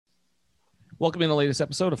Welcome in the latest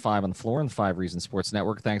episode of Five on the Floor on the Five Reasons Sports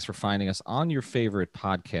Network. Thanks for finding us on your favorite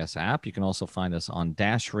podcast app. You can also find us on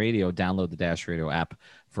Dash Radio. Download the Dash Radio app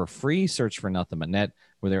for free. Search for Nothing But Net.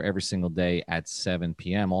 We're there every single day at 7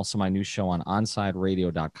 p.m. Also, my new show on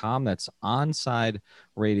OnsideRadio.com. That's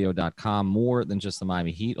OnsideRadio.com. More than just the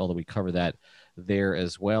Miami Heat, although we cover that there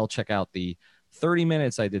as well. Check out the 30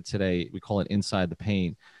 minutes I did today. We call it Inside the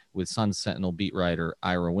Paint, with Sun Sentinel beat writer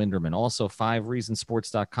Ira Winderman. Also,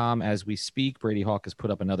 5reasonsports.com. As we speak, Brady Hawk has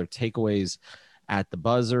put up another takeaways at the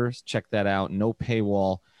buzzer. Check that out. No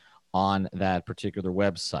paywall on that particular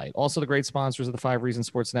website. Also, the great sponsors of the Five Reasons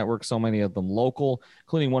Sports Network, so many of them local,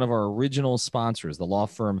 including one of our original sponsors, the law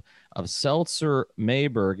firm of Seltzer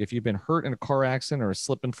Mayberg. If you've been hurt in a car accident or a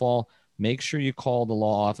slip and fall, make sure you call the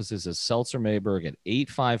law offices of Seltzer Mayberg at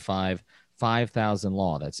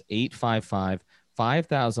 855-5000-LAW. That's 855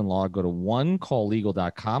 5000 Law. Go to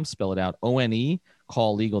onecalllegal.com, spell it out ONE,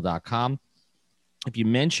 calllegal.com. If you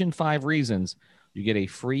mention 5 Reasons, you get a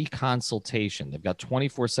free consultation. They've got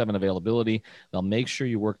 24/7 availability. They'll make sure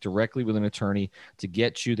you work directly with an attorney to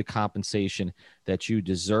get you the compensation that you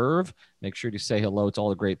deserve. Make sure to say hello to all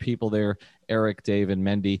the great people there. Eric, David,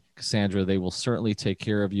 Mendy, Cassandra, they will certainly take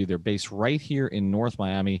care of you. They're based right here in North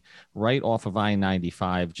Miami, right off of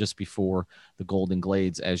I-95, just before the Golden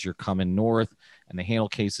Glades as you're coming north. And they handle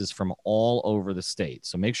cases from all over the state.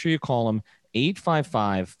 So make sure you call them,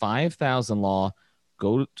 855-5000-LAW.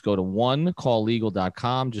 Go to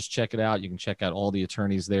onecalllegal.com. Just check it out. You can check out all the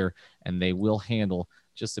attorneys there, and they will handle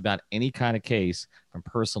just about any kind of case, from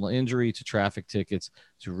personal injury to traffic tickets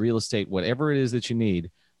to real estate, whatever it is that you need.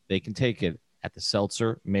 They can take it at the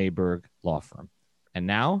Seltzer Mayberg Law Firm. And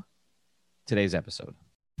now, today's episode.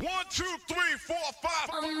 1, 2, 3, 4, 5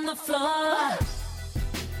 on the floor.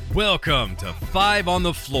 Welcome to Five on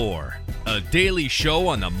the Floor, a daily show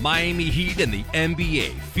on the Miami Heat and the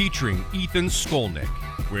NBA featuring Ethan Skolnick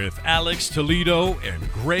with Alex Toledo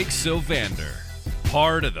and Greg Sylvander,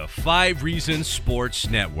 part of the Five Reasons Sports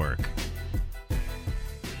Network.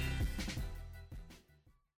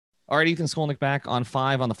 All right, Ethan Skolnick back on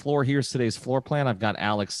Five on the Floor. Here's today's floor plan. I've got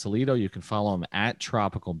Alex Toledo. You can follow him at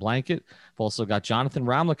Tropical Blanket. I've also got Jonathan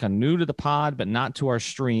Ramlicka, new to the pod, but not to our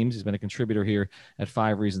streams. He's been a contributor here at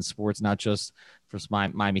Five Reasons Sports, not just for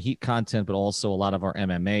Miami Heat content, but also a lot of our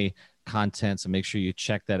MMA content. So make sure you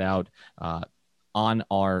check that out on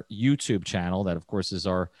our YouTube channel. That, of course, is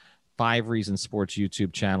our Five Reasons Sports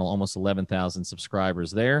YouTube channel, almost 11,000 subscribers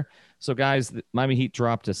there. So, guys, the Miami Heat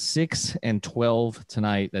dropped to 6-12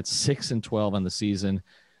 tonight. That's 6-12 on the season.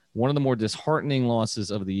 One of the more disheartening losses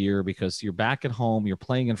of the year, because you're back at home, you're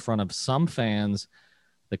playing in front of some fans.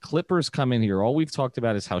 The Clippers come in here. All we've talked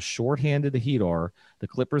about is how shorthanded the Heat are. The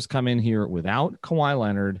Clippers come in here without Kawhi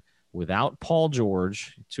Leonard, without Paul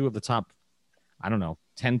George, two of the top,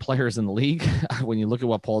 10 players in the league when you look at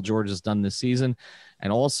what Paul George has done this season,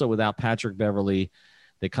 and also without Patrick Beverley.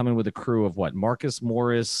 They come in with a crew of Marcus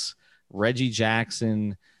Morris, Reggie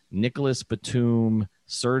Jackson, Nicholas Batum,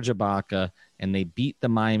 Serge Ibaka, and they beat the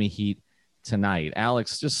Miami Heat tonight.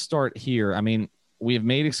 Alex, just start here. I mean, we have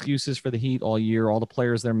made excuses for the Heat all year, all the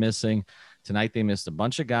players they're missing. Tonight they missed a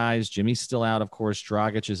bunch of guys. Jimmy's still out, of course.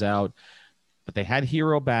 Dragic is out. But they had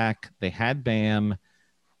Hero back. They had Bam.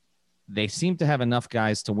 They seem to have enough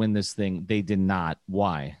guys to win this thing. They did not.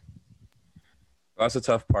 Why? That's a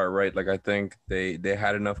tough part, right? Like, I think they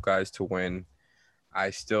had enough guys to win. I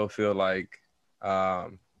still feel like,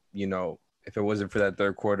 if it wasn't for that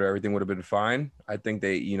third quarter, everything would have been fine. I think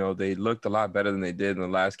they looked a lot better than they did in the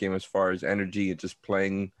last game as far as energy and just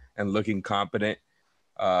playing and looking competent.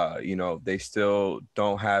 They still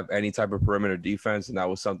don't have any type of perimeter defense, and that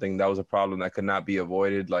was a problem that could not be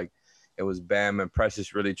avoided. Like, it was Bam and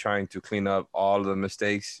Precious really trying to clean up all of the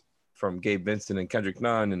mistakes from Gabe Vincent and Kendrick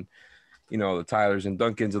Nunn and, the Tylers and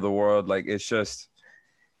Duncans of the world. Like, it's just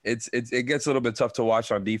it gets a little bit tough to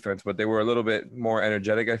watch on defense, but they were a little bit more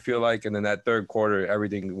energetic, I feel like. And then that third quarter,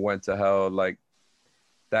 everything went to hell. Like,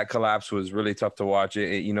 that collapse was really tough to watch.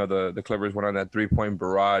 The Clippers went on that 3-point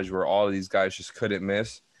barrage where all of these guys just couldn't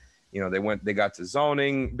miss. They got to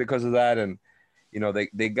zoning because of that. And,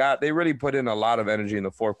 they really put in a lot of energy in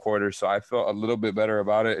the fourth quarter. So I felt a little bit better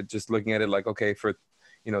about it. Just looking at it like, okay, for,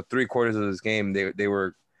 3 quarters of this game, they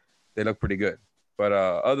look pretty good. But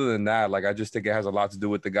other than that, like, I just think it has a lot to do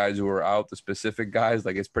with the guys who are out, the specific guys.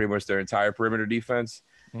 Like, it's pretty much their entire perimeter defense.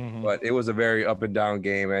 Mm-hmm. But it was a very up and down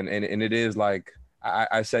game. And it is like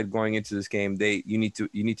I said going into this game, you need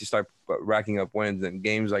to start racking up wins. And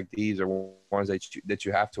games like these are ones that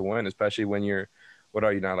you have to win, especially when you're, what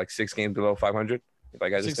are you now, like 6 games below 500?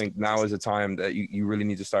 Like, I just think now is the time that you really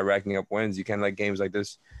need to start racking up wins. You can't let games like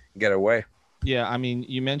this get away. Yeah, I mean,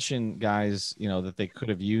 you mentioned guys, that they could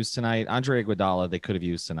have used tonight. Andre Iguodala, they could have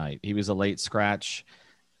used tonight. He was a late scratch.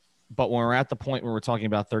 But when we're at the point where we're talking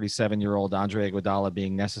about 37-year-old Andre Iguodala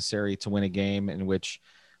being necessary to win a game in which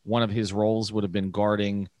one of his roles would have been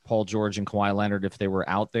guarding Paul George and Kawhi Leonard if they were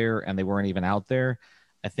out there and they weren't even out there,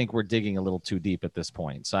 I think we're digging a little too deep at this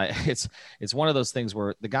point. So it's one of those things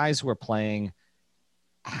where the guys who are playing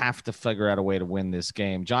have to figure out a way to win this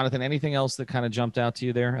game. Jonathan, anything else that kind of jumped out to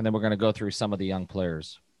you there? And then we're going to go through some of the young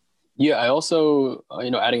players. Yeah, I also,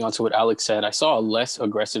 adding on to what Alex said, I saw a less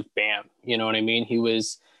aggressive Bam. You know what I mean? He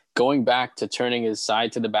was going back to turning his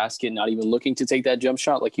side to the basket, not even looking to take that jump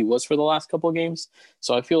shot like he was for the last couple of games.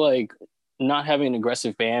 So I feel like not having an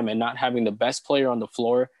aggressive Bam and not having the best player on the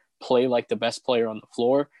floor play like the best player on the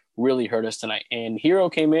floor really hurt us tonight. And Hero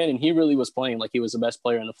came in and he really was playing like he was the best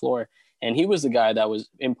player on the floor. And he was the guy that was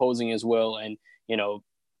imposing his will. And,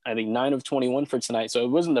 I think 9 of 21 for tonight. So it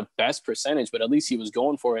wasn't the best percentage, but at least he was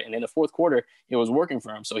going for it. And in the fourth quarter, it was working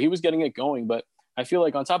for him. So he was getting it going. But I feel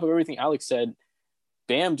like on top of everything Alex said,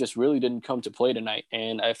 Bam just really didn't come to play tonight.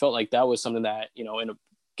 And I felt like that was something that, in a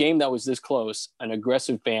game that was this close, an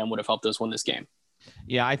aggressive Bam would have helped us win this game.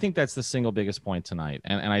 Yeah, I think that's the single biggest point tonight.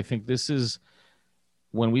 And I think this is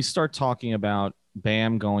when we start talking about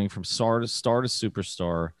Bam going from star to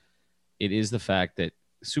superstar, it is the fact that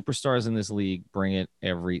superstars in this league bring it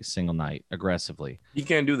every single night aggressively. He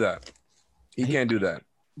can't do that. He can't do that.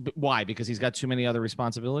 But why? Because he's got too many other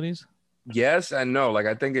responsibilities? Yes and no. Like,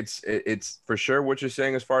 I think it's for sure what you're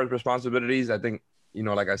saying as far as responsibilities. I think,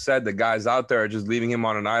 like I said, the guys out there are just leaving him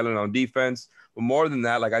on an island on defense. But more than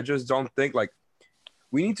that, like, I just don't think, like,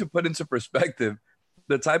 we need to put into perspective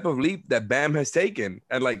the type of leap that Bam has taken.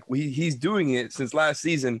 And, like, he's doing it since last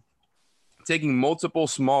season, taking multiple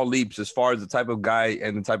small leaps as far as the type of guy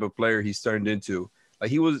and the type of player he's turned into. Like,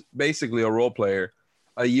 he was basically a role player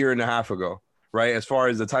a year and a half ago, right? As far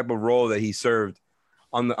as the type of role that he served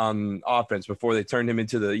on offense before they turned him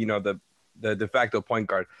into the de facto point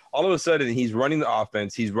guard. All of a sudden, he's running the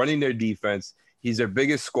offense. He's running their defense. He's their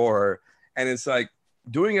biggest scorer. And it's like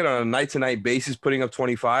doing it on a night-to-night basis, putting up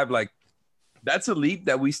 25, like, that's a leap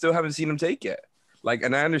that we still haven't seen him take yet. Like,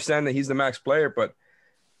 and I understand that he's the max player, but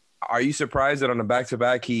are you surprised that on a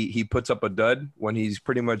back-to-back he puts up a dud when he's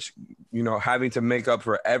pretty much, having to make up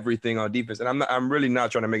for everything on defense? And I'm really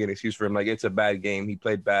not trying to make an excuse for him. Like, it's a bad game. He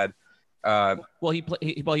played bad.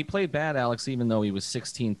 He played bad, Alex, even though he was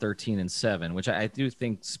 16, 13, and 7, which I do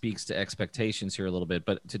think speaks to expectations here a little bit.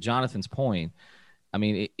 But to Jonathan's point, I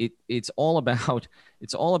mean, it's all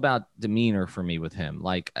about demeanor for me with him.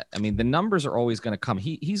 Like, I mean, the numbers are always going to come.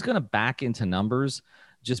 He's going to back into numbers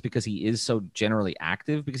just because he is so generally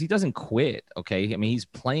active, because he doesn't quit. Okay. I mean, he's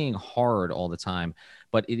playing hard all the time,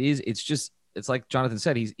 but it's like Jonathan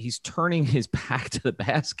said, he's turning his back to the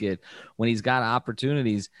basket when he's got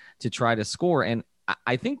opportunities to try to score. And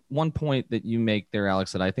I think one point that you make there,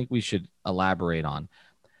 Alex, that I think we should elaborate on.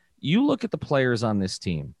 You look at the players on this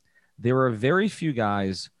team. There are very few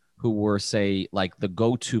guys who were, say, like the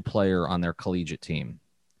go-to player on their collegiate team.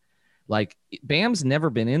 Like, Bam's never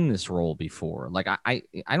been in this role before. Like, I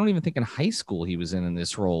don't even think in high school he was in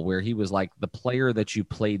this role where he was like the player that you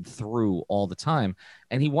played through all the time.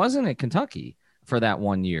 And he wasn't at Kentucky for that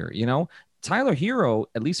 1 year. Tyler Hero,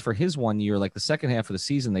 at least for his 1 year, like the second half of the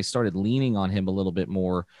season, they started leaning on him a little bit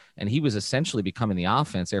more, and he was essentially becoming the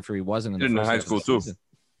offense after he wasn't in the high school too.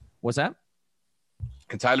 What's that?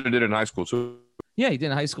 And Tyler did in high school too. Yeah, he did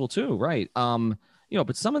in high school too, right?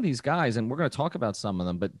 But some of these guys, and we're going to talk about some of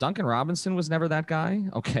them, but Duncan Robinson was never that guy.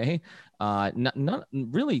 Okay.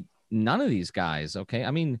 Really none of these guys. Okay.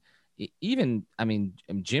 I mean,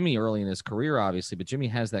 Jimmy early in his career, obviously, but Jimmy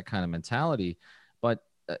has that kind of mentality, but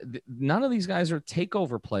none of these guys are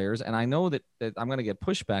takeover players. And I know that I'm going to get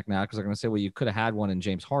pushback now because they're going to say, well, you could have had one in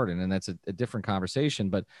James Harden, and that's a different conversation,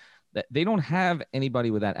 but they don't have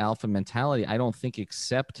anybody with that alpha mentality, I don't think,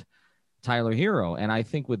 except Tyler Hero. And I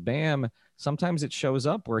think with Bam, sometimes it shows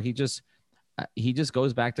up where he just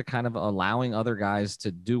goes back to kind of allowing other guys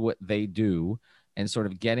to do what they do and sort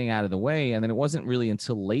of getting out of the way. And then it wasn't really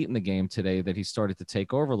until late in the game today that he started to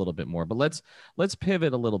take over a little bit more. But let's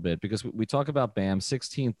pivot a little bit, because we talk about Bam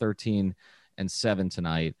 16, 13, and 7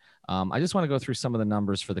 tonight. I just want to go through some of the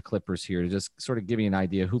numbers for the Clippers here to just sort of give you an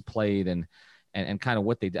idea who played and kind of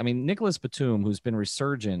what they did. I mean, Nicholas Batum, who's been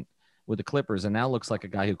resurgent with the Clippers and now looks like a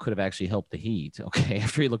guy who could have actually helped the Heat. Okay.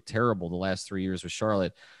 After he looked terrible the last 3 years with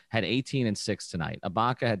Charlotte, had 18 and 6 tonight.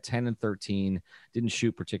 Ibaka had 10 and 13, didn't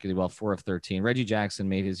shoot particularly well, 4 of 13. Reggie Jackson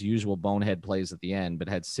made his usual bonehead plays at the end, but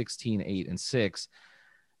had 16, 8, and 6.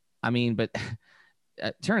 I mean, but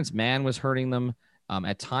Terrence Mann was hurting them.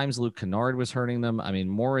 At times, Luke Kennard was hurting them. I mean,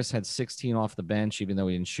 Morris had 16 off the bench, even though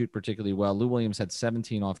he didn't shoot particularly well. Lou Williams had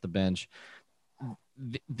 17 off the bench.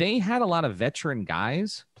 They had a lot of veteran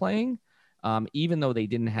guys playing, even though they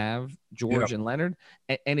didn't have George and Leonard,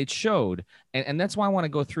 and it showed. And that's why I want to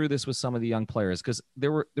go through this with some of the young players, because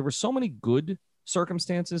there were so many good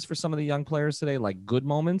circumstances for some of the young players today, like good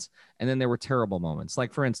moments, and then there were terrible moments.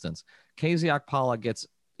 Like, for instance, KZ Okpala gets,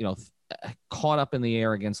 caught up in the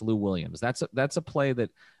air against Lou Williams. That's a play that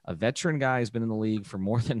a veteran guy has been in the league for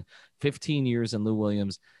more than 15 years, and Lou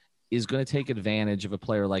Williams is going to take advantage of a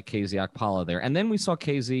player like KZ Okpala there. And then we saw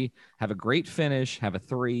KZ have a great finish, have a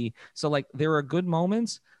 3. So, like, there are good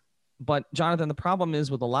moments. But, Jonathan, the problem is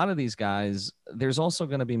with a lot of these guys, there's also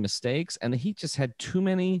going to be mistakes. And the Heat just had too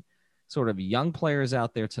many sort of young players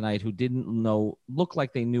out there tonight who didn't look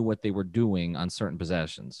like they knew what they were doing on certain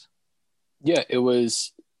possessions. Yeah, it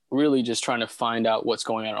was really just trying to find out what's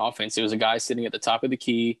going on in offense. It was a guy sitting at the top of the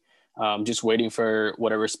key, just waiting for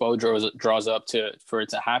whatever Spo draws up for it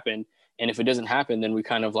to happen. And if it doesn't happen, then we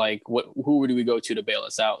kind of like, who do we go to bail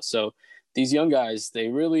us out? So these young guys, they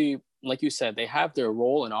really, like you said, they have their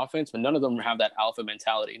role in offense, but none of them have that alpha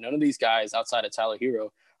mentality. None of these guys outside of Tyler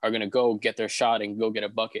Hero are going to go get their shot and go get a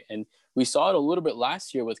bucket. And we saw it a little bit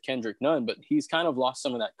last year with Kendrick Nunn, but he's kind of lost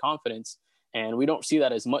some of that confidence. And we don't see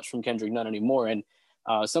that as much from Kendrick Nunn anymore. And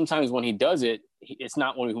sometimes when he does it, it's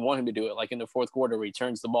not when we want him to do it. Like in the fourth quarter, where he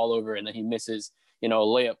turns the ball over and then he misses, a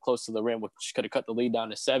layup close to the rim, which could have cut the lead down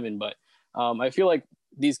to 7. But I feel like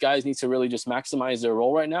these guys need to really just maximize their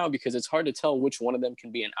role right now, because it's hard to tell which one of them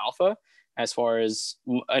can be an alpha as far as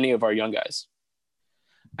any of our young guys.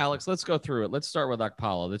 Alex, let's go through it. Let's start with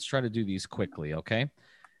Okpala. Let's try to do these quickly, okay?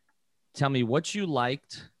 Tell me what you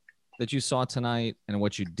liked that you saw tonight and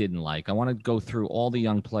what you didn't like. I want to go through all the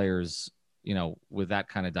young players, with that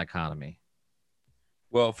kind of dichotomy.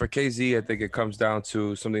 Well, for KZ, I think it comes down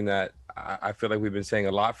to something that I feel like we've been saying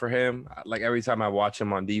a lot for him. Like every time I watch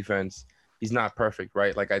him on defense, he's not perfect,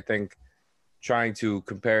 right? Like I think trying to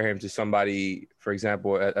compare him to somebody, for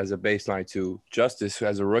example, as a baseline to Justice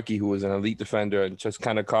as a rookie who was an elite defender and just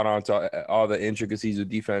kind of caught on to all the intricacies of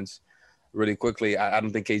defense really quickly. I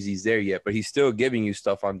don't think KZ's there yet, but he's still giving you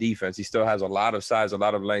stuff on defense. He still has a lot of size, a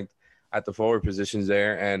lot of length at the forward positions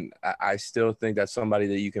there. And I still think that's somebody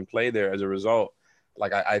that you can play there as a result.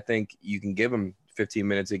 Like I think you can give him 15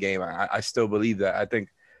 minutes a game. I still believe that. I think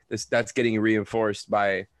that's getting reinforced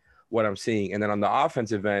by what I'm seeing. And then on the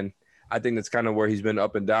offensive end, I think that's kind of where he's been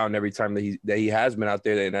up and down every time that he has been out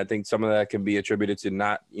there. And I think some of that can be attributed to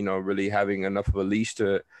not, really having enough of a leash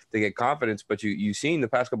to get confidence. But you've seen the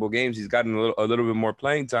past couple of games, he's gotten a little bit more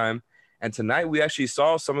playing time. And tonight we actually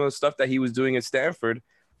saw some of the stuff that he was doing at Stanford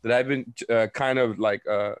that I've been kind of like,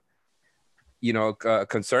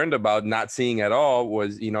 concerned about not seeing at all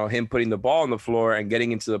was, him putting the ball on the floor and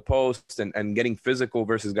getting into the post and getting physical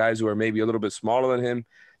versus guys who are maybe a little bit smaller than him.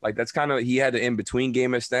 Like that's kind of, he had an in-between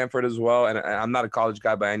game at Stanford as well. And I'm not a college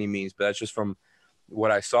guy by any means, but that's just from what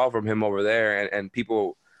I saw from him over there. And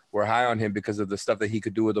people were high on him because of the stuff that he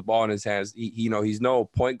could do with the ball in his hands. He's no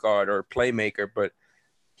point guard or playmaker, but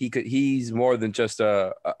he's more than just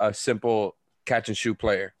a simple catch and shoot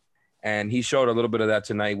player. And he showed a little bit of that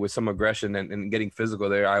tonight with some aggression and getting physical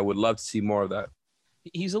there. I would love to see more of that.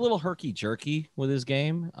 He's a little herky-jerky with his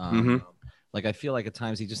game. Like I feel like at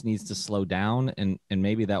times he just needs to slow down, and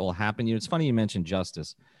maybe that will happen. It's funny you mentioned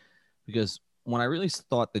Justice, because when I really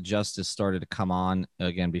thought that Justice started to come on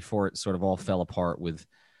again before it sort of all fell apart with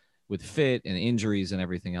fit and injuries and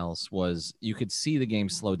everything else, was you could see the game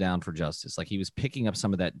slow down for Justice. Like he was picking up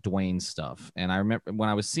some of that Dwayne stuff. And I remember when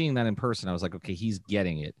I was seeing that in person, I was like, okay, he's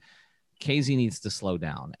getting it. KZ needs to slow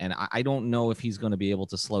down. And I don't know if he's going to be able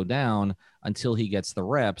to slow down until he gets the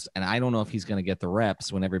reps. And I don't know if he's going to get the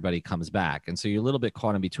reps when everybody comes back. And so you're a little bit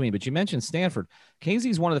caught in between. But you mentioned Stanford. KZ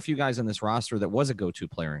is one of the few guys on this roster that was a go-to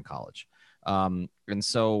player in college. And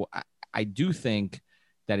so I do think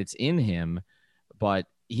that it's in him, but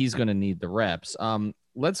he's going to need the reps.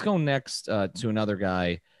 Let's go next to another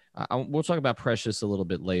guy. We'll talk about Precious a little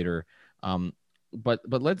bit later. But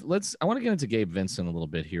let's I want to get into Gabe Vincent a little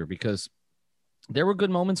bit here, because there were good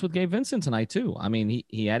moments with Gabe Vincent tonight too. I mean,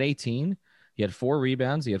 he had 18, he had 4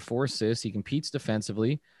 rebounds, he had 4 assists, he competes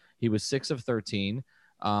defensively. He was 6 of 13.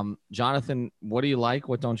 Jonathan, what do you like?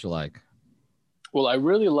 What don't you like? Well, I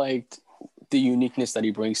really liked the uniqueness that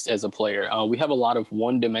he brings as a player. We have a lot of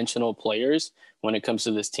one-dimensional players when it comes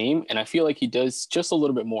to this team, and I feel like he does just a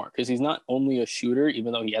little bit more, because he's not only a shooter,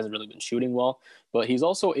 even though he hasn't really been shooting well, but he's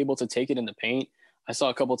also able to take it in the paint. I saw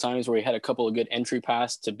a couple of times where he had a couple of good entry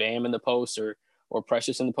pass to Bam in the post, or or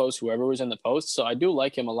Precious in the post, whoever was in the post. So I do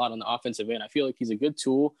like him a lot on the offensive end. I feel like he's a good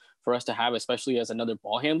tool for us to have, especially as another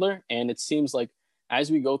ball handler. And it seems like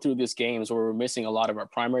as we go through these games where we're missing a lot of our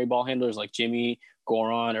primary ball handlers like Jimmy,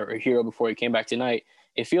 Goran, or Hero before he came back tonight,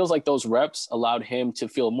 it feels like those reps allowed him to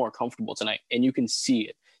feel more comfortable tonight. And you can see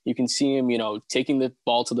it. You can see him, taking the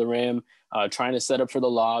ball to the rim, trying to set up for the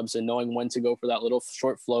lobs and knowing when to go for that little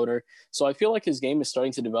short floater. So I feel like his game is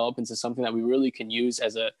starting to develop into something that we really can use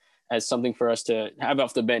as something for us to have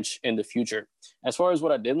off the bench in the future. As far as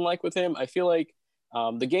what I didn't like with him, I feel like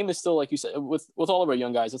the game is still, like you said, with all of our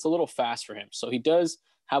young guys, it's a little fast for him. So he does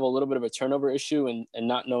have a little bit of a turnover issue and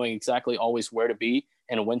not knowing exactly always where to be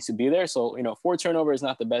and when to be there. So, 4 turnover is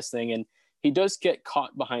not the best thing. And he does get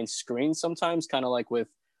caught behind screens sometimes, kind of like with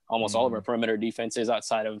almost all of our perimeter defenses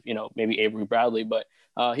outside of, maybe Avery Bradley, but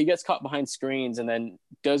he gets caught behind screens and then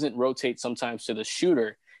doesn't rotate sometimes to the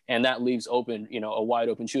shooter. And that leaves open, a wide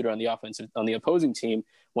open shooter on the opposing team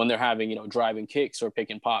when they're having, driving kicks or pick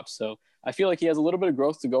and pops. So I feel like he has a little bit of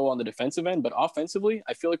growth to go on the defensive end, but offensively,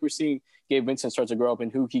 I feel like we're seeing Gabe Vincent start to grow up in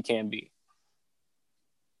who he can be.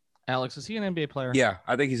 Alex, is he an NBA player? Yeah,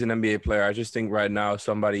 I think he's an NBA player. I just think right now I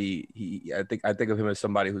think of him as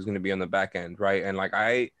somebody who's going to be on the back end, right? And like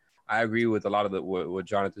I agree with a lot of what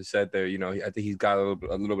Jonathan said there. I think he's got a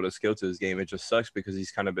little bit of skill to his game. It just sucks because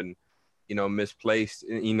he's kind of been, misplaced.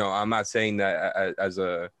 I'm not saying that as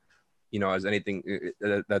anything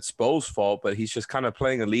that's Spo's fault, but he's just kind of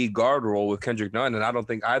playing a lead guard role with Kendrick Nunn, and I don't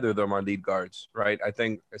think either of them are lead guards, right? I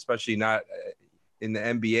think especially not in the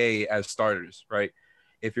NBA as starters, right?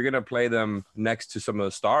 If you're gonna play them next to some of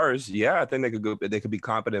the stars, yeah, I think they could be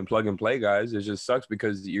competent plug and play guys. It just sucks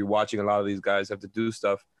because you're watching a lot of these guys have to do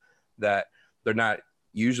stuff that they're not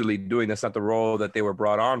usually doing. That's not the role that they were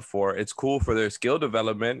brought on for. It's cool for their skill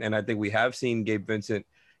development, and I think we have seen Gabe Vincent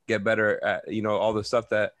get better at all the stuff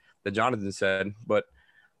that Jonathan said. But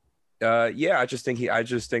I just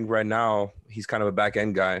think right now he's kind of a back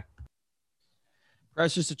end guy.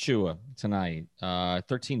 Precious Achiuwa tonight,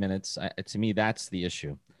 13 minutes. To me, that's the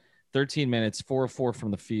issue. 13 minutes, 4-4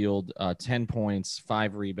 from the field, 10 points,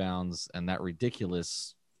 5 rebounds, and that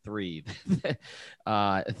ridiculous 3.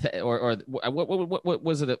 What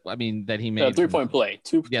was it? I mean, that he made 3-point play.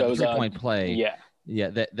 3-point play. Yeah.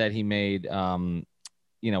 That he made.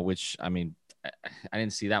 Which I mean, I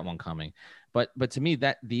didn't see that one coming. But to me,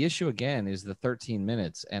 that the issue again is the 13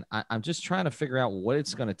 minutes, and I'm just trying to figure out what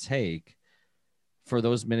it's going to take for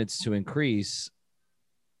those minutes to increase.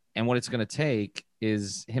 And what it's going to take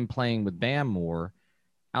is him playing with Bam more.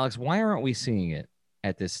 Alex, why aren't we seeing it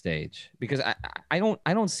at this stage? Because I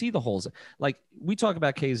don't see the holes. Like we talk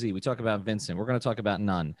about KZ, we talk about Vincent, we're going to talk about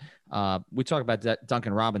Nunn. We talk about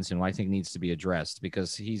Duncan Robinson, who I think needs to be addressed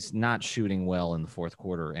because he's not shooting well in the fourth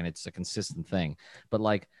quarter, and it's a consistent thing. But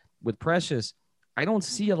like with Precious, I don't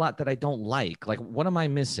see a lot that I don't like. Like, what am I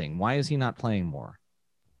missing? Why is he not playing more?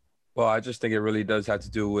 Well, I just think it really does have to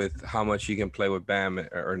do with how much he can play with Bam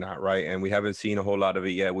or not, right? And we haven't seen a whole lot of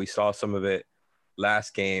it yet. We saw some of it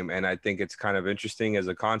last game, and I think it's kind of interesting as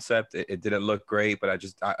a concept. It didn't look great, but I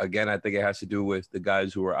think it has to do with the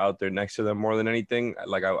guys who were out there next to them more than anything.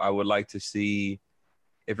 Like I would like to see,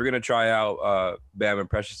 if you're going to try out Bam and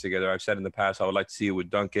Precious together, I've said in the past, I would like to see it with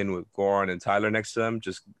Duncan, with Goran and Tyler next to them.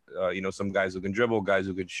 Just, some guys who can dribble, guys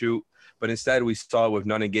who can shoot. But instead we saw it with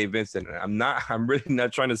Nunn and Gabe Vincent. I'm really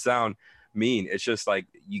not trying to sound mean. It's just like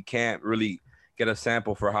you can't really get a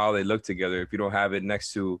sample for how they look together if you don't have it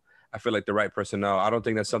next to, I feel like, the right personnel. I don't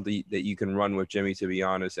think that's something that you can run with Jimmy, to be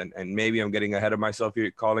honest. And maybe I'm getting ahead of myself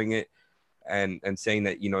here calling it and saying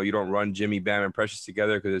that, you don't run Jimmy, Bam, and Precious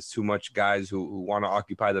together because it's too much guys who want to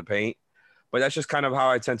occupy the paint. But that's just kind of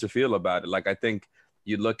how I tend to feel about it. Like, I think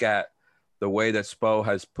you look at the way that Spo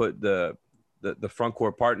has put the front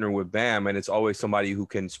court partner with Bam, and it's always somebody who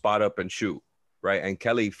can spot up and shoot, right? And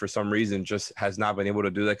Kelly, for some reason, just has not been able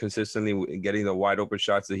to do that consistently in getting the wide open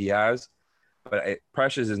shots that he has. But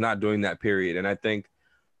Precious is not doing that, period. And I think,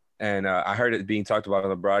 and I heard it being talked about on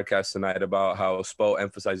the broadcast tonight about how Spo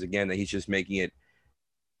emphasized again that he's just making it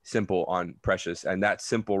simple on Precious. And that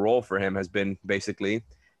simple role for him has been basically,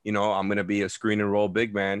 I'm going to be a screen and roll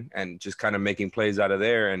big man and just kind of making plays out of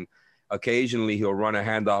there. And occasionally he'll run a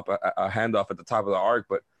handoff at the top of the arc,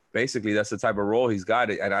 but basically that's the type of role he's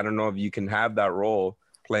got. And I don't know if you can have that role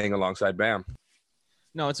playing alongside Bam.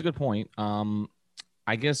 No, it's a good point.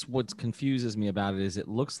 I guess what confuses me about it is it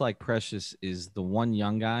looks like Precious is the one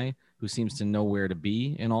young guy who seems to know where to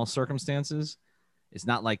be in all circumstances. It's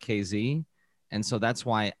not like KZ. And so that's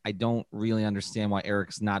why I don't really understand why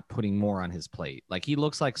Eric's not putting more on his plate. Like, he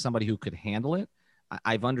looks like somebody who could handle it.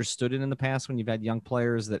 I've understood it in the past when you've had young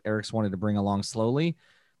players that Eric's wanted to bring along slowly.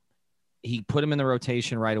 he put him in the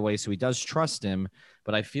rotation right away, so he does trust him,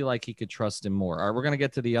 but I feel like he could trust him more. All right, we're going to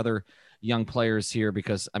get to the other young players here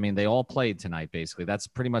because, I mean, they all played tonight, basically. That's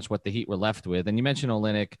pretty much what the Heat were left with. And you mentioned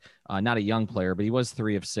Olynyk, not a young player, but he was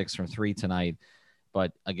 3 of 6 from 3 tonight.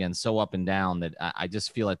 But again, so up and down that I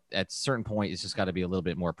just feel at a certain point, it's just got to be a little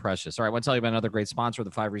bit more precious. All right, I want to tell you about another great sponsor of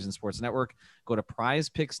the 5 Reasons Sports Network. Go to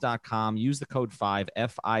prizepicks.com, use the code 5,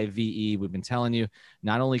 F-I-V-E. We've been telling you,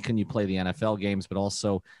 not only can you play the NFL games, but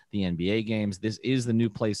also the NBA games. This is the new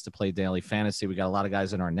place to play daily fantasy. We got a lot of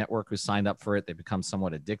guys in our network who signed up for it. They've become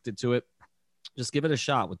somewhat addicted to it. Just give it a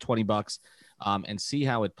shot with $20 and see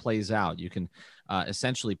how it plays out. You can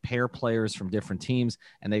essentially pair players from different teams,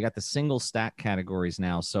 and they got the single stat categories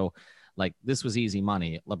now. So, like, this was easy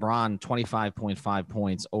money. LeBron, 25.5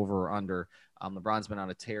 points, over or under. LeBron's been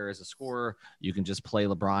on a tear as a scorer. You can just play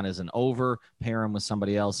LeBron as an over, pair him with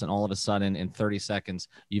somebody else, and all of a sudden, in 30 seconds,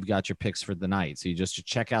 you've got your picks for the night. So you just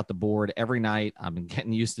check out the board every night. I've been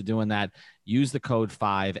getting used to doing that. Use the code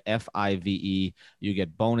 5, F-I-V-E. You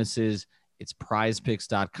get bonuses. It's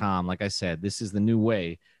prizepicks.com. Like I said, this is the new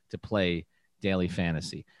way to play daily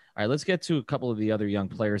fantasy. All right, let's get to a couple of the other young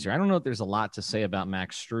players here. I don't know if there's a lot to say about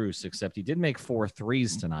Max Strus, except he did make 4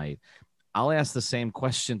 threes tonight. I'll ask the same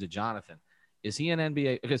question to Jonathan. Is he an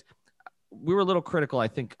NBA? Because we were a little critical. I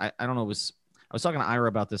think, I don't know, I was talking to Ira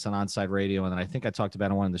about this on Onside Radio, and then I think I talked about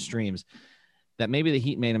it on one of the streams, that maybe the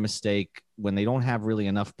Heat made a mistake when they don't have really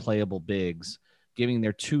enough playable bigs, giving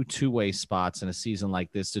their two-way spots in a season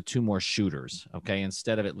like this to 2 more shooters, okay,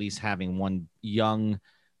 instead of at least having one young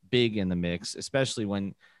big in the mix, especially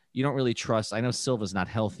when you don't really trust. I know Silva's not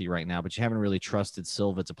healthy right now, but you haven't really trusted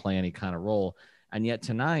Silva to play any kind of role. And yet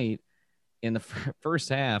tonight, in the first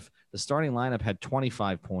half, the starting lineup had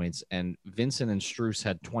 25 points, and Vincent and Strus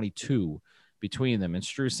had 22 between them, and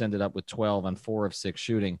Strus ended up with 12 on 4 of 6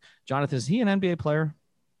 shooting. Jonathan, is he an NBA player?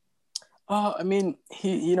 I mean,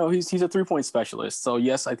 he's a 3-point specialist. So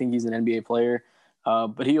yes, I think he's an NBA player,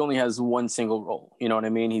 but he only has one single role. You know what I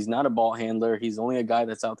mean? He's not a ball handler. He's only a guy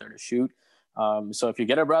that's out there to shoot. So if you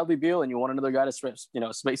get a Bradley Beal and you want another guy to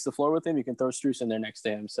space the floor with him, you can throw Strus in there next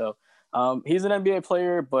to him. So he's an NBA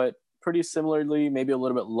player, but pretty similarly, maybe a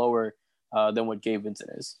little bit lower than what Gabe Vincent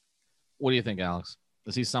is. What do you think, Alex?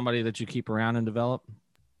 Is he somebody that you keep around and develop?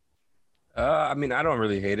 I mean, I don't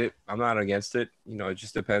really hate it. I'm not against it. It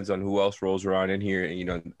just depends on who else rolls around in here,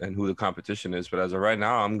 and who the competition is. But as of right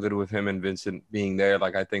now, I'm good with him and Vincent being there.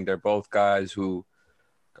 Like, I think they're both guys who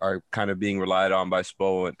are kind of being relied on by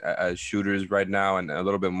Spo as shooters right now, and a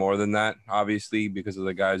little bit more than that, obviously, because of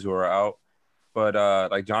the guys who are out. But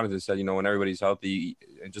like Jonathan said, when everybody's healthy,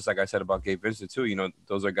 and just like I said about Gabe Vincent too,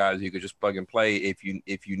 those are guys you could just plug and play if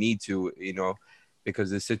you need to,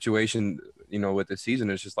 because the situation, with the season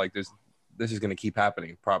is just like this is going to keep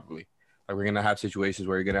happening probably. Like, we're going to have situations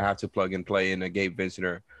where you're going to have to plug and play in a Gabe Vincent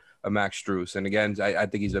or a Max Strus. And again, I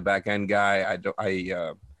think he's a back end guy.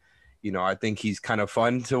 I think he's kind of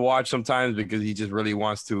fun to watch sometimes because he just really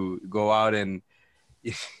wants to go out and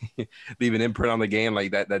leave an imprint on the game.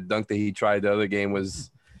 Like that dunk that he tried the other game was,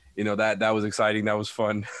 that was exciting. That was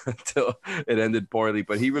fun until it ended poorly.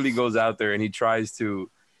 But he really goes out there and he tries to,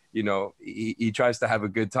 he tries to have a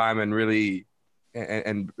good time and really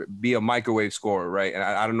and be a microwave scorer, right? And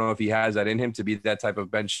I don't know if he has that in him to be that type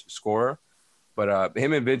of bench scorer. But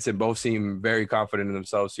him and Vincent both seem very confident in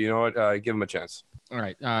themselves. So you know what? Give him a chance. All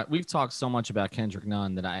right. We've talked so much about Kendrick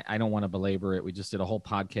Nunn that I don't want to belabor it. We just did a whole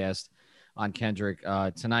podcast on Kendrick.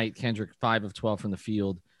 Tonight, Kendrick, 5 of 12 from the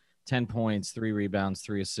field, 10 points, 3 rebounds,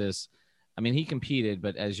 3 assists. I mean, he competed,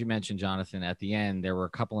 but as you mentioned, Jonathan, at the end, there were a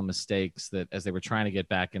couple of mistakes that as they were trying to get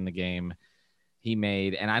back in the game, he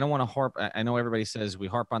made. And I don't want to harp. I know everybody says we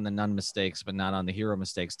harp on the Nunn mistakes, but not on the hero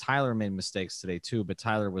mistakes. Tyler made mistakes today too, but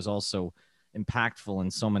Tyler was also impactful in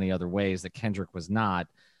so many other ways that Kendrick was not.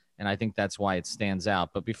 And I think that's why it stands out.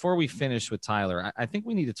 But before we finish with Tyler, I think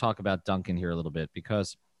we need to talk about Duncan here a little bit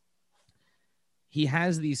because he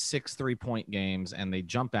has these 6 3-point games and they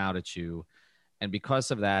jump out at you. And because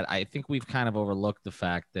of that, I think we've kind of overlooked the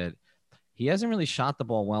fact that he hasn't really shot the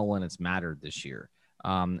ball well when it's mattered this year.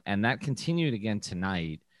 And that continued again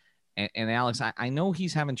tonight. And Alex, I know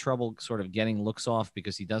he's having trouble sort of getting looks off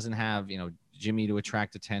because he doesn't have, Jimmy to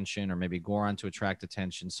attract attention or maybe Goran to attract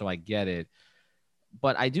attention. So I get it.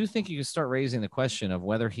 But I do think you can start raising the question of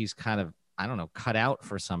whether he's kind of, I don't know, cut out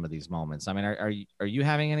for some of these moments. I mean, are you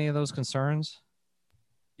having any of those concerns?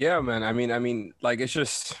 Yeah, man. I mean, like, it's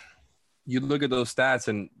just, you look at those stats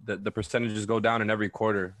and the percentages go down in every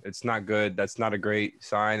quarter. It's not good. That's not a great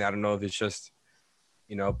sign. I don't know if it's just,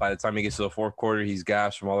 by the time he gets to the fourth quarter, he's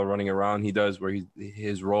gassed from all the running around he does, where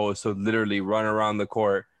his role is to literally run around the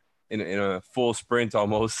court in a full sprint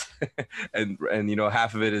almost, and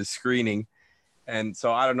half of it is screening. And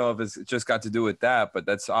so I don't know if it's just got to do with that, but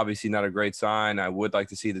that's obviously not a great sign. I would like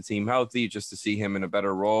to see the team healthy just to see him in a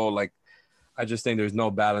better role. Like, I just think there's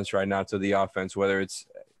no balance right now to the offense, whether it's,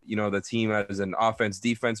 the team as an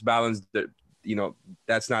offense-defense balance, that,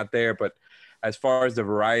 that's not there. But as far as the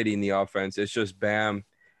variety in the offense, it's just Bam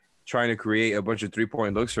trying to create a bunch of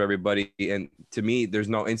three-point looks for everybody. And to me, there's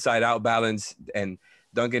no inside-out balance. And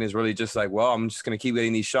Duncan is really just like, well, I'm just going to keep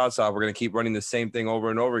getting these shots off. We're going to keep running the same thing over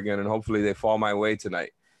and over again, and hopefully they fall my way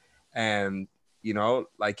tonight. And,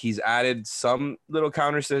 like he's added some little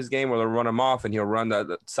counters to his game where they'll run him off and he'll run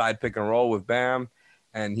the side pick and roll with Bam.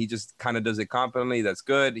 And he just kind of does it confidently. That's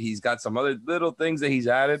good. He's got some other little things that he's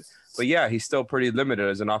added. But, yeah, he's still pretty limited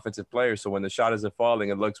as an offensive player. So when the shot isn't falling,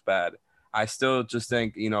 it looks bad. I still just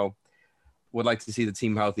think, would like to see the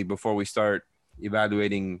team healthy before we start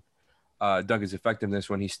evaluating Duncan's effectiveness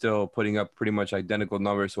when he's still putting up pretty much identical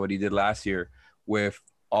numbers to what he did last year with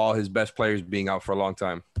all his best players being out for a long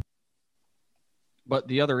time. But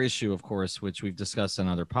the other issue, of course, which we've discussed in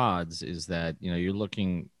other pods, is that, you're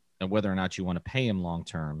looking at whether or not you want to pay him long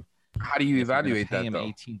term. How do you evaluate that,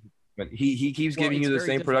 though? But he keeps giving you the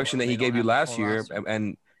same production that he gave you last year.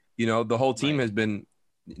 And the whole team has been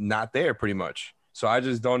not there pretty much. So I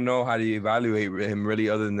just don't know how to evaluate him really,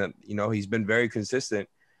 other than that, he's been very consistent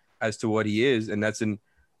as to what he is, and that's an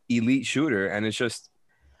elite shooter. And it's just,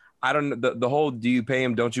 I don't know, the whole do you pay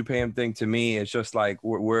him, don't you pay him thing, to me, it's just like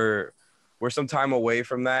we're some time away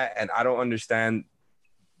from that. And I don't understand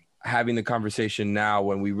having the conversation now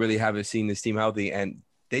when we really haven't seen this team healthy, and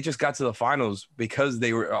they just got to the finals because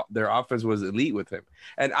their offense was elite with him.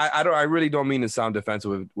 And I really don't mean to sound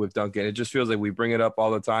defensive with Duncan. It just feels like we bring it up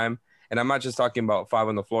all the time. And I'm not just talking about five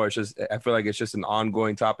on the floor. It's just, I feel like it's just an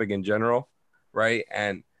ongoing topic in general. Right.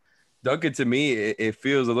 And Duncan, to me, it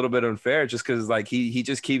feels a little bit unfair just because like he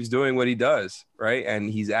just keeps doing what he does. Right. And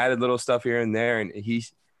he's added little stuff here and there, and he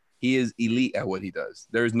is elite at what he does.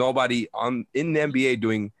 There's nobody in the NBA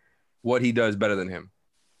doing what he does better than him.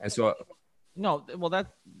 And so, no, well,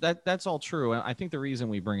 that's all true. And I think the reason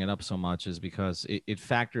we bring it up so much is because it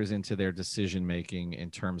factors into their decision making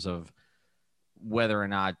in terms of whether or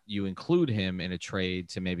not you include him in a trade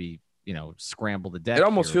to maybe, scramble the deck. It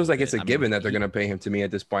almost feels like it's a given that they're going to pay him, to me,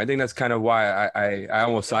 at this point. I think that's kind of why I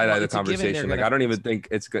almost side-eye the conversation. Like, I don't even think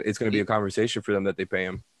it's going to be a conversation for them that they pay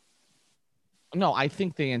him. No, I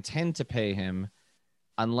think they intend to pay him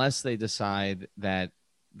unless they decide that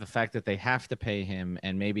the fact that they have to pay him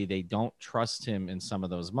and maybe they don't trust him in some of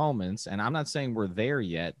those moments. And I'm not saying we're there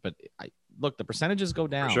yet, but look, the percentages go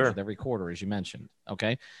down with every quarter, as you mentioned.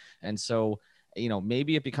 Okay. And so,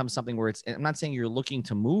 maybe it becomes something where I'm not saying you're looking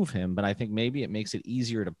to move him, but I think maybe it makes it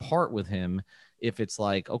easier to part with him if it's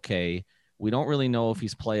like, okay, we don't really know if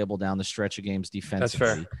he's playable down the stretch of games defensively.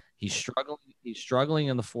 That's fair. He's struggling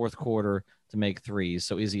in the fourth quarter to make threes.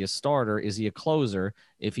 So is he a starter? Is he a closer?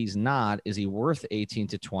 If he's not, is he worth 18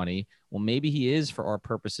 to 20? Well, maybe he is for our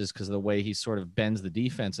purposes because of the way he sort of bends the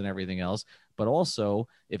defense and everything else. But also,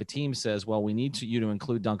 if a team says, well, we need you to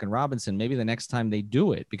include Duncan Robinson, maybe the next time they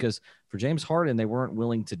do it, because for James Harden, they weren't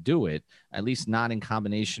willing to do it, at least not in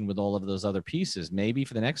combination with all of those other pieces. Maybe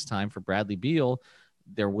for the next time for Bradley Beal,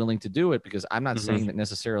 they're willing to do it, because I'm not saying that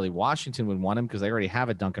necessarily Washington would want him because they already have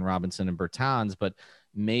a Duncan Robinson and Bertans, but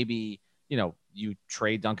maybe, you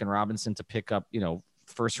trade Duncan Robinson to pick up,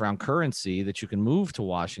 first round currency that you can move to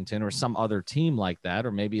Washington or some other team like that,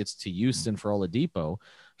 or maybe it's to Houston for Oladipo,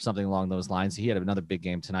 something along those lines. He had another big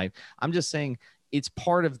game tonight. I'm just saying it's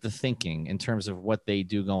part of the thinking in terms of what they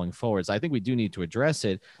do going forward. So I think we do need to address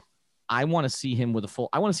it. I want to see him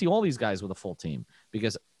I want to see all these guys with a full team,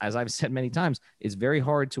 because as I've said many times, it's very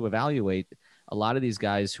hard to evaluate a lot of these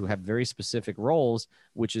guys who have very specific roles,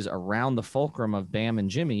 which is around the fulcrum of Bam and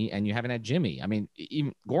Jimmy, and you haven't had Jimmy. I mean,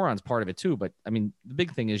 even Goran's part of it too, but I mean, the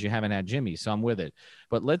big thing is you haven't had Jimmy, so I'm with it.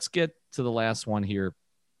 But let's get to the last one here,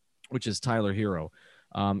 which is Tyler Hero.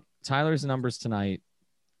 Tyler's numbers tonight: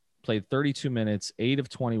 played 32 minutes, 8 of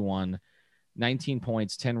 21, 19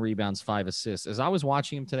 points, 10 rebounds, 5 assists. As I was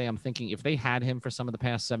watching him today, I'm thinking if they had him for some of the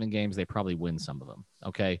past 7 games, they probably win some of them.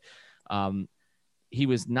 Okay. He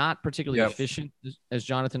was not particularly efficient, as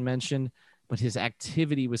Jonathan mentioned, but his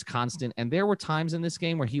activity was constant. And there were times in this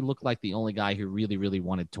game where he looked like the only guy who really, really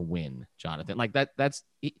wanted to win, Jonathan. Like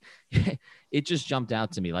it just jumped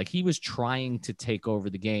out to me. Like he was trying to take over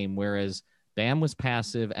the game, whereas Bam was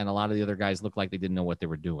passive and a lot of the other guys looked like they didn't know what they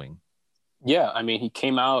were doing. Yeah, I mean, he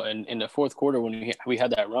came out and in the fourth quarter when we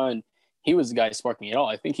had that run, he was the guy sparking it all.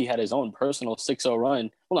 I think he had his own personal 6-0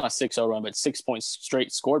 run. Well, not 6-0 run, but 6 points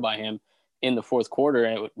straight scored by him in the fourth quarter.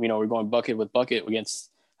 And, we're going bucket with bucket against,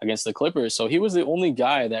 against the Clippers. So he was the only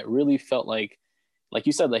guy that really felt like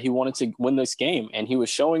you said, that he wanted to win this game, and he was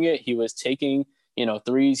showing it. He was taking,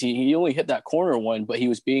 threes. He only hit that corner one, but he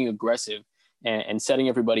was being aggressive and setting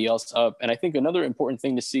everybody else up. And I think another important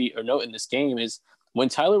thing to see or note in this game is when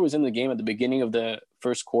Tyler was in the game at the beginning of the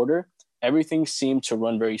first quarter, everything seemed to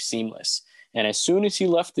run very seamless. And as soon as he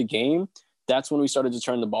left the game, that's when we started to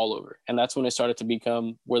turn the ball over. And that's when it started to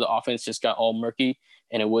become where the offense just got all murky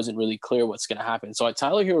and it wasn't really clear what's going to happen. So at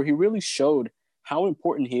Tyler Hero, he really showed how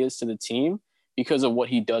important he is to the team because of what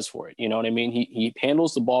he does for it. You know what I mean? He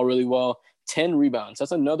handles the ball really well. 10 rebounds.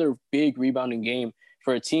 That's another big rebounding game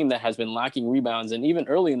for a team that has been lacking rebounds. And even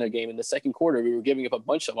early in the game, in the second quarter, we were giving up a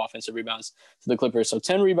bunch of offensive rebounds to the Clippers. So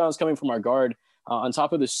 10 rebounds coming from our guard, on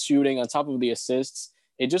top of the shooting, on top of the assists.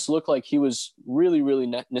 It just looked like he was really,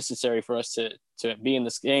 really necessary for us to be in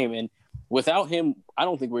this game. And without him, I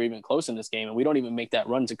don't think we're even close in this game. And we don't even make that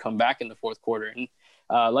run to come back in the fourth quarter. And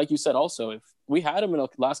like you said, also, if we had him in the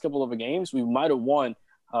last couple of games, we might have won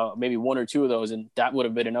maybe one or two of those. And that would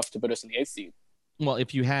have been enough to put us in the 8th seed. Well,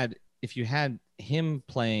 if you had him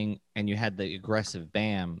playing and you had the aggressive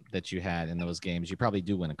Bam that you had in those games, you probably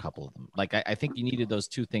do win a couple of them. Like, I think you needed those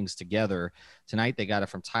two things together. Tonight, they got it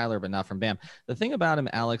from Tyler, but not from Bam. The thing about him,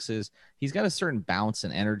 Alex, is he's got a certain bounce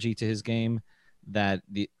and energy to his game that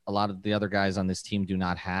a lot of the other guys on this team do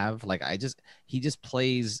not have. Like, he just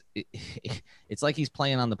plays. It's like he's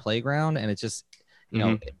playing on the playground, and it's just,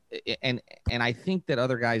 and I think that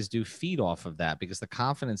other guys do feed off of that because the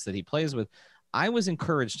confidence that he plays with. I was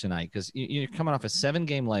encouraged tonight because you're coming off a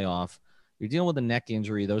 7-game layoff. You're dealing with a neck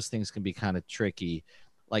injury. Those things can be kind of tricky.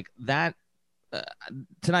 Like that,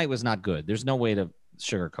 tonight was not good. There's no way to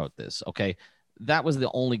sugarcoat this, okay? That was the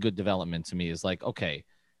only good development to me is like, okay,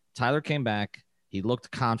 Tyler came back. He looked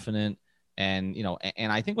confident. And, and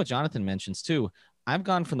I think what Jonathan mentions too, I've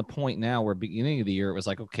gone from the point now where beginning of the year, it was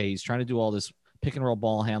like, okay, he's trying to do all this pick and roll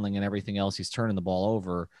ball handling and everything else. He's turning the ball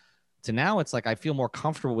over. To now, it's like I feel more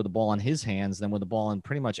comfortable with the ball in his hands than with the ball in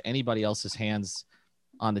pretty much anybody else's hands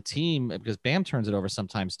on the team because Bam turns it over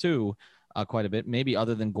sometimes too, quite a bit, maybe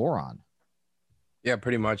other than Goran. Yeah,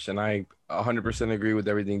 pretty much. And I 100% agree with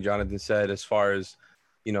everything Jonathan said as far as,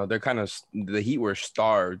 they're kind of the Heat were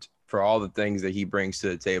starved for all the things that he brings to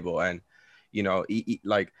the table. And,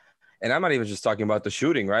 and I'm not even just talking about the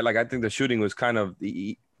shooting, right? Like, I think the shooting was kind of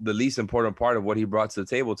the least important part of what he brought to the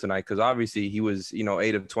table tonight. Cause obviously he was,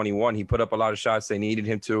 8 of 21. He put up a lot of shots. They needed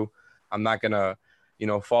him to. I'm not going to,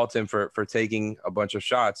 fault him for taking a bunch of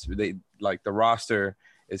shots. The roster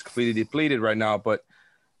is completely depleted right now. But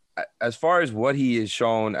as far as what he is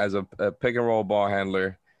shown as a pick and roll ball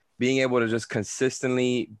handler, being able to just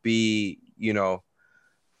consistently be,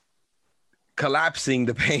 collapsing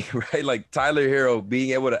the paint, right? Like Tyler Hero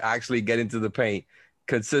being able to actually get into the paint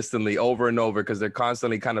consistently over and over because they're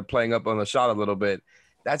constantly kind of playing up on the shot a little bit.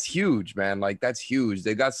 That's huge, man. Like, that's huge.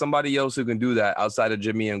 They got somebody else who can do that outside of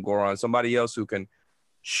Jimmy and Goran, somebody else who can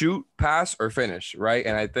shoot, pass, or finish, right?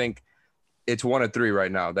 And I think it's 1 of 3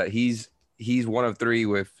 right now that he's 1 of 3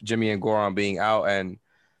 with Jimmy and Goran being out. And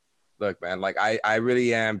look, man, like I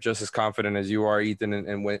really am just as confident as you are, Ethan.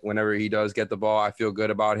 And whenever he does get the ball, I feel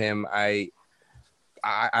good about him.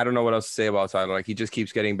 I don't know what else to say about Tyler. Like, he just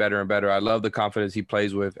keeps getting better and better. I love the confidence he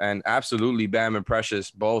plays with. And absolutely, Bam and Precious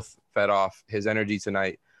both fed off his energy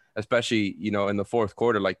tonight, especially, in the fourth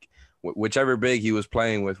quarter. Like, whichever big he was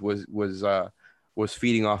playing with was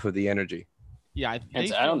feeding off of the energy. Yeah. And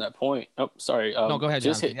to add on that point, sorry. No, go ahead,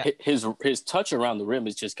 just Jonathan. his touch around the rim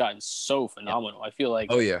has just gotten so phenomenal. Yeah. I feel like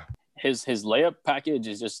his layup package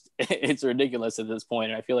is just it's ridiculous at this point.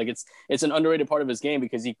 And I feel like it's an underrated part of his game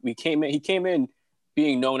because he came in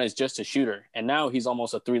being known as just a shooter. And now he's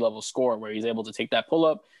almost a 3-level scorer where he's able to take that pull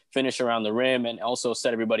up, finish around the rim, and also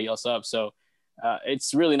set everybody else up. So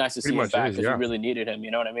it's really nice to see him back because we really needed him.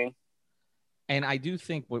 You know what I mean? And I do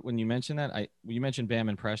think when you mentioned that, you mentioned Bam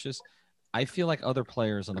and Precious, I feel like other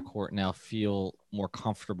players on the court now feel more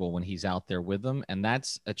comfortable when he's out there with them. And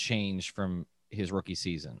that's a change from his rookie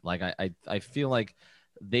season. Like I feel like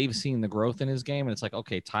they've seen the growth in his game and it's like,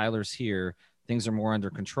 okay, Tyler's here. Things are more under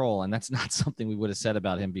control. And that's not something we would have said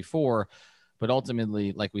about him before, but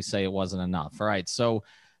ultimately, like we say, it wasn't enough. All right. So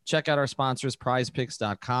check out our sponsors,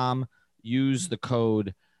 prizepicks.com, use the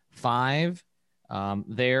code 5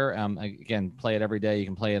 there. Again, play it every day. You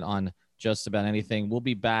can play it on just about anything. We'll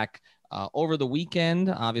be back over the weekend.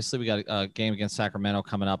 Obviously we got a game against Sacramento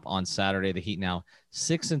coming up on Saturday. The Heat now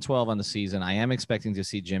 6-12 on the season. I am expecting to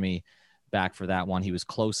see Jimmy back for that one. He was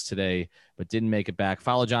close today, but didn't make it back.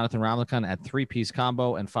 Follow Jonathan Ramlicon at 3-Piece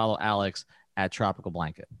Combo and follow Alex at Tropical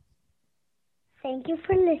Blanket. Thank you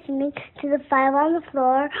for listening to the Five on the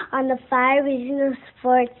Floor on the Five Regional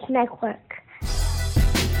Sports Network.